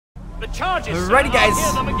The charges, Alrighty, guys.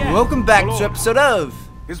 Welcome back to episode of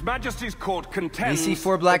His Majesty's Court contends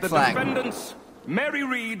AC4 Black that Flag. the defendants, Mary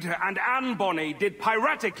Reed and Anne Bonny, did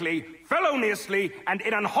piratically, feloniously, and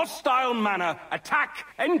in an hostile manner attack,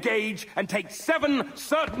 engage, and take 7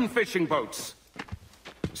 certain fishing boats.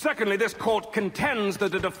 Secondly, this court contends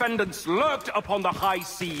that the defendants lurked upon the high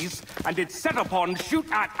seas and did set upon,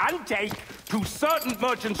 shoot at, and take 2 certain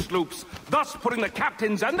merchant sloops, thus putting the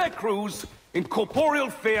captains and their crews in corporeal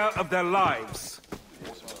fear of their lives.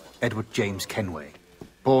 Edward James Kenway,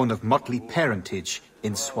 born of motley parentage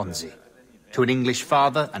in Swansea, to an English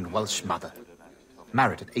father and Welsh mother.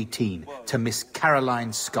 Married at 18 to Miss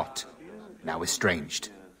Caroline Scott, now estranged.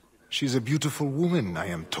 She's a beautiful woman, I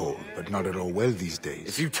am told, but not at all well these days.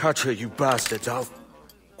 If you touch her, you bastards, I'll...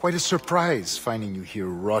 Quite a surprise finding you here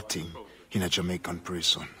rotting in a Jamaican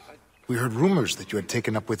prison. We heard rumors that you had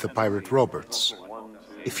taken up with the pirate Roberts.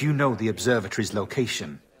 If you know the observatory's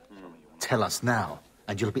location, tell us now,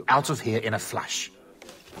 and you'll be out of here in a flash.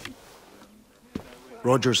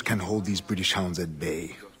 Rogers can hold these British hounds at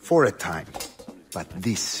bay, for a time. But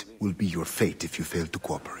this will be your fate if you fail to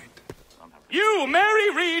cooperate. You,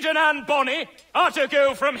 Mary Reed and Anne Bonny, are to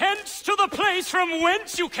go from hence to the place from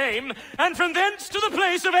whence you came, and from thence to the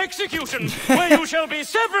place of execution, where you shall be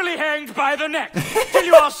severally hanged by the neck, till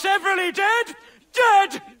you are severally dead,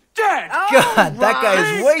 dead, dead! God, that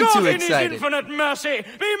guy is way God too in his excited. infinite mercy,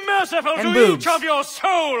 be merciful And to boobs. each of your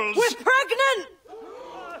souls! We're pregnant!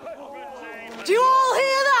 Do you all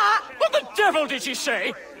hear that? What the devil did she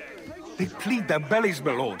say? They plead their bellies,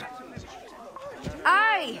 my lord.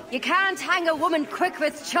 Aye, you can't hang a woman quick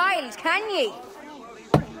with child, can ye?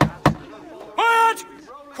 Quiet!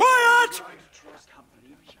 Quiet!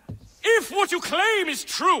 If what you claim is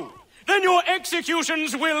true, then your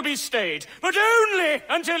executions will be stayed, but only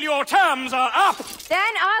until your terms are up.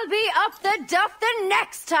 Then I'll be up the duff the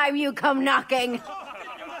next time you come knocking.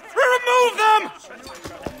 Remove them!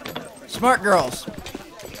 Smart girls.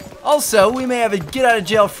 Also, we may have a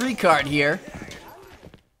get-out-of-jail-free card here.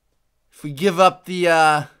 If we give up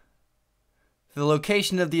the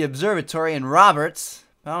location of the observatory in Roberts.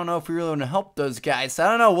 I don't know if we really want to help those guys. I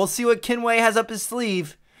don't know. We'll see what Kenway has up his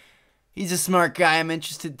sleeve. He's a smart guy. I'm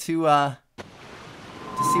interested to see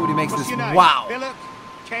what he makes of this. Wow. Philip,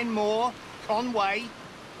 Kenmore, Conway.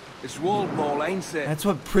 It's Walpole, ain't it? That's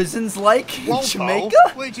what prison's like in Walpole?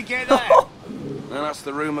 Jamaica? Where'd you get that? And that's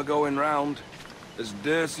the rumour going round. As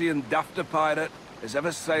dirty and daft a pirate as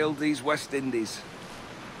ever sailed these West Indies.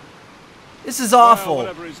 This is awful. Well,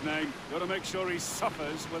 whatever his name, gotta make sure he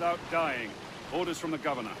suffers without dying. Orders from the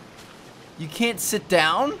governor. You can't sit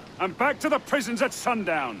down? And back to the prisons at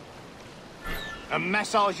sundown. And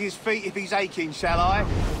massage his feet if he's aching, shall I?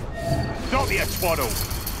 Not the twaddle.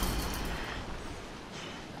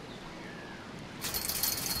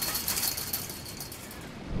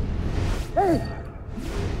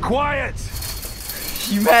 Quiet!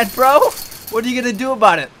 You mad, bro? What are you gonna do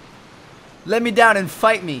about it? Let me down and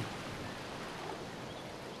fight me.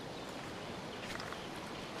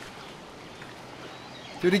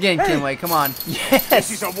 Do it again, Kenway. Come on. Yes!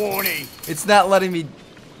 This is a warning. It's not letting me...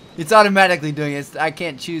 It's automatically doing it. I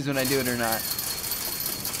can't choose when I do it or not.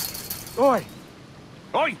 Oi!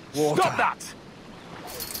 Oi! Stop that!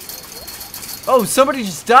 Oh, somebody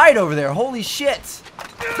just died over there. Holy shit.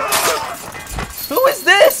 Who is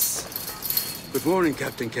this? Good morning,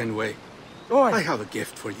 Captain Kenway. Oi! I have a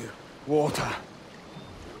gift for you. Water.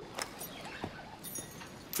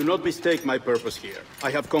 Do not mistake my purpose here. I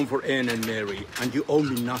have come for Anne and Mary, and you owe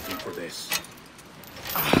me nothing for this.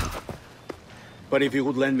 But if you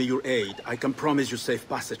would lend me your aid, I can promise you safe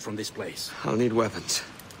passage from this place. I'll need weapons.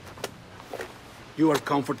 You are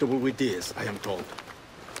comfortable with this, I am told.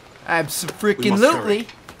 Abso-freaking-lutely.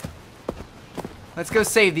 Let's go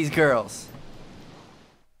save these girls.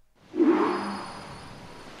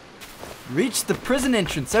 Reach the prison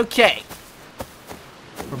entrance. Okay.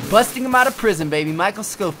 We're busting him out of prison, baby. Michael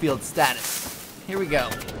Schofield status. Here we go.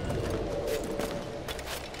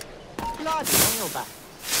 Bloody hell, back.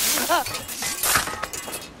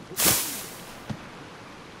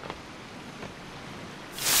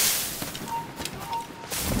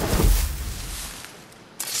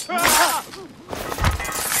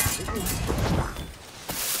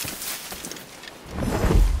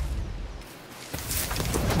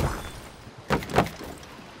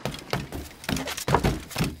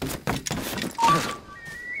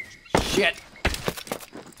 Shit.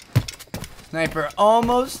 Sniper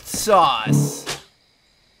almost saw us.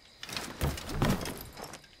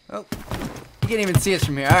 Oh, you can't even see us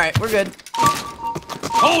from here. All right, we're good.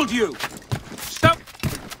 Hold you! Stop!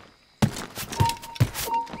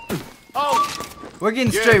 Oh, We're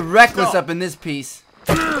getting straight reckless up in this piece.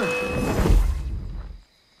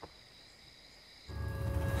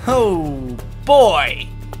 Oh, boy.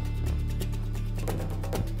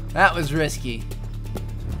 That was risky.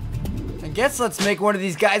 I guess let's make one of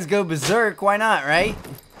these guys go berserk. Why not, right?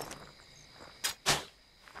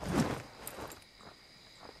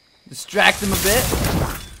 Distract them a bit.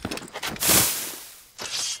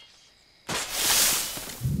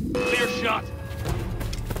 Clear shot.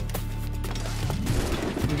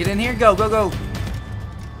 Get in here. Go, go, go.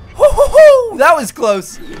 Hoo-hoo-hoo! That was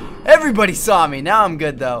close. Everybody saw me. Now I'm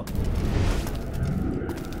good, though.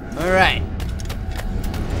 Alright.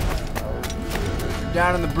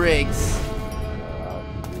 Down in the Briggs.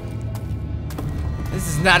 This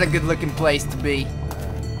is not a good looking place to be.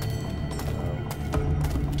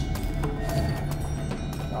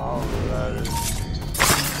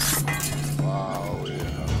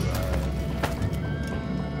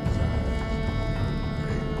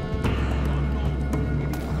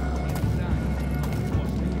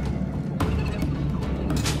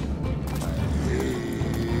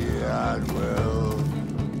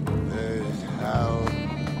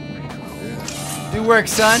 Good work,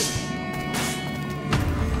 son.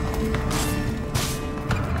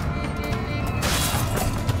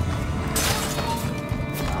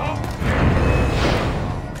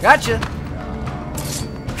 Gotcha.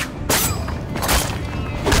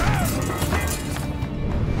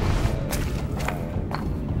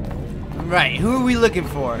 Right, who are we looking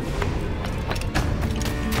for? I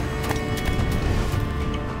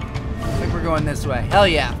think we're going this way. Hell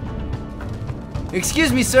yeah.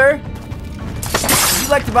 Excuse me, sir. Would you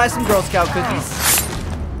like to buy some Girl Scout cookies?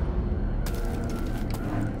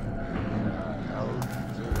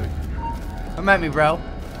 Come at me, bro.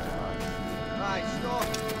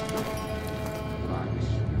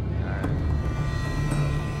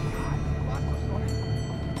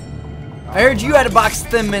 I heard you had a box of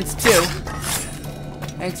Thin Mints too.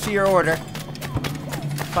 Thanks for your order.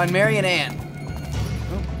 Find Mary and Ann.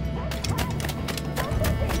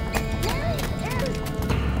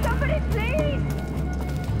 Somebody, please!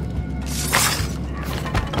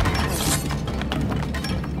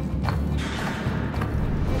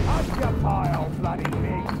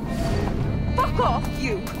 Fuck off,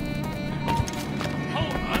 you!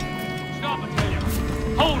 Hold on. Stop, I tell you.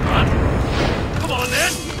 Hold on. Come on,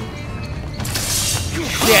 then.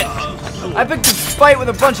 Shit. I picked a fight with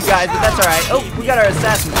a bunch of guys, but that's alright. Oh, we got our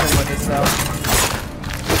assassin turn with us,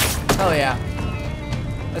 though. Hell yeah.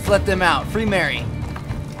 Let's let them out. Free Mary.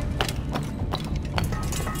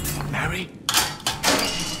 Mary?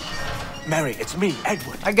 Mary, it's me,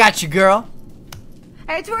 Edward. I got you, girl.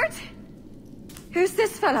 Edward? Who's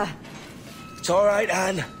this fella? It's all right,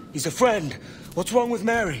 Anne. He's a friend. What's wrong with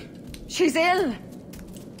Mary? She's ill.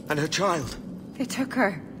 And her child? They took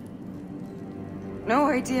her. No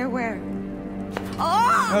idea where.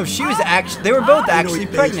 Oh, she was actually. They were both actually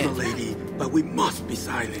pregnant. Lady, but we must be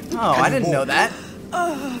silent. Oh, I didn't know that.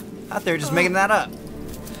 Thought they were just making that up.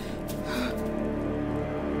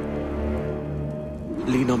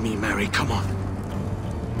 Lean on me, Mary. Come on.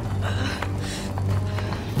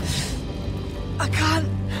 I can't.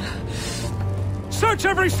 Search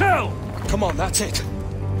every cell. Come on, that's it.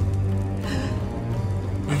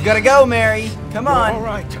 We've got to go, Mary. Come on. All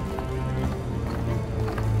right.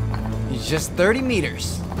 He's just 30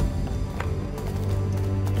 meters.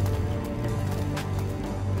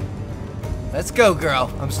 Let's go,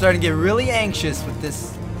 girl. I'm starting to get really anxious with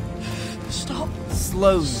this Stop.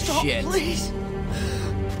 slow Stop, shit. please.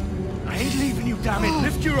 I ain't leaving you, damn it.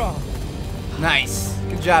 Lift your arm. Nice.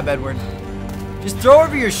 Good job, Edward. Just throw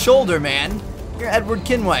over your shoulder, man. You're Edward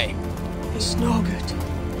Kinway. It's no good.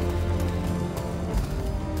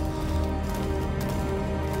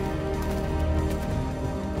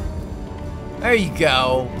 There you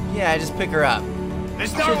go. Yeah, just pick her up. There's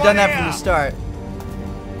Should no have one done that here. from the start.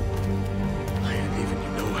 I ain't leaving you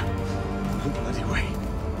nowhere. No bloody way.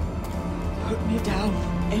 Put me down,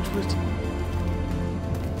 Edward.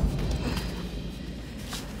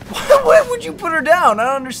 Why would you put her down? I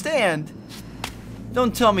don't understand.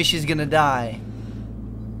 Don't tell me she's gonna die.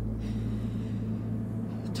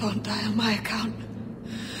 Don't die on my account.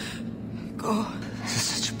 Go. This is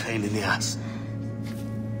such a pain in the ass.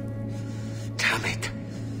 Damn it.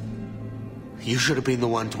 You should have been the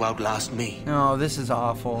one to outlast me. Oh, this is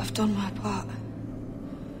awful. I've done my part.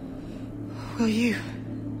 Will you?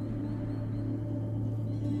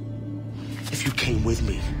 If you came with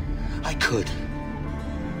me, I could.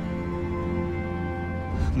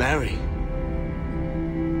 Mary.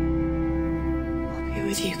 I'll be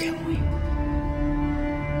with you, can we?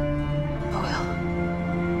 I will.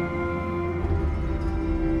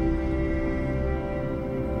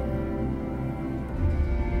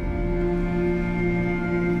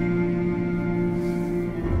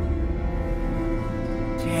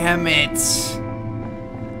 Damn it.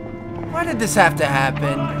 Why did this have to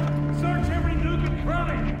happen? Search every nook and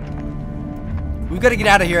cranny. We've got to get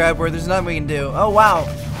out of here, Edward. There's nothing we can do. Oh, wow.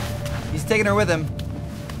 He's taking her with him.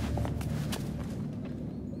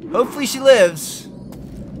 Hopefully she lives.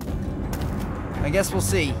 I guess we'll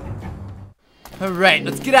see. Alright,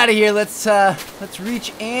 let's get out of here. Let's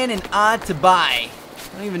reach Anne and Odd to buy.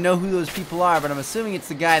 I don't even know who those people are, but I'm assuming it's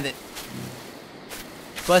the guy that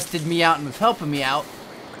busted me out and was helping me out.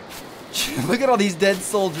 Look at all these dead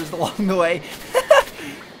soldiers along the way.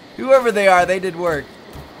 Whoever they are, they did work.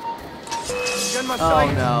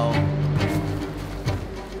 Oh no.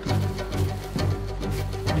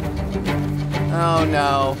 Oh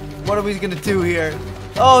no. What are we gonna do here?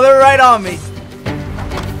 Oh, they're right on me.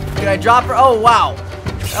 Can I drop her? Oh wow.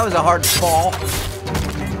 That was a hard fall.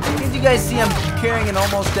 Did you guys see I'm carrying an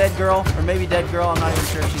almost dead girl? Or maybe dead girl, I'm not even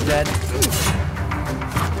sure if she's dead.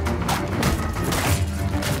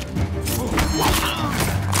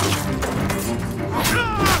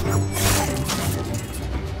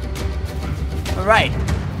 Alright.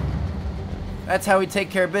 That's how we take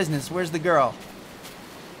care of business. Where's the girl?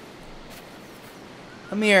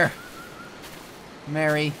 Come here.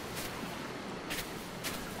 Mary.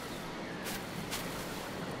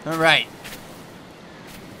 Alright.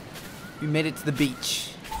 We made it to the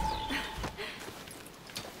beach.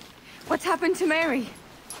 What's happened to Mary?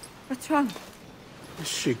 What's wrong? Is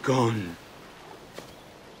she gone?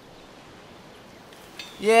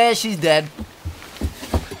 Yeah, she's dead.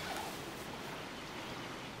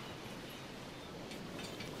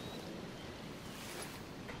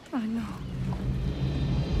 Oh no.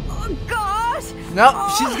 Oh God!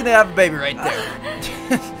 Nope, she's gonna have a baby right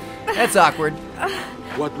there. That's awkward.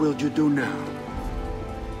 What will you do now?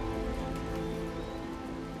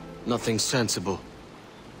 Nothing sensible.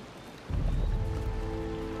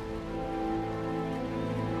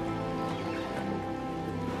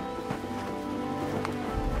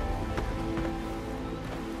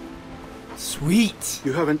 Sweet.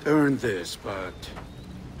 You haven't earned this, but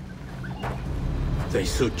they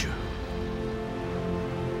suit you.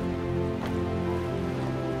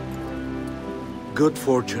 Good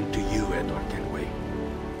fortune to you, Edward Kenway.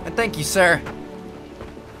 And thank you, sir.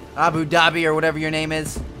 Abu Dhabi or whatever your name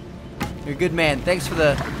is. You're a good man. Thanks for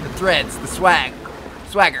the threads, the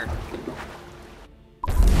swagger.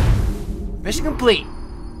 Mission complete.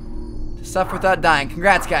 To suffer without dying.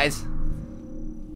 Congrats, guys.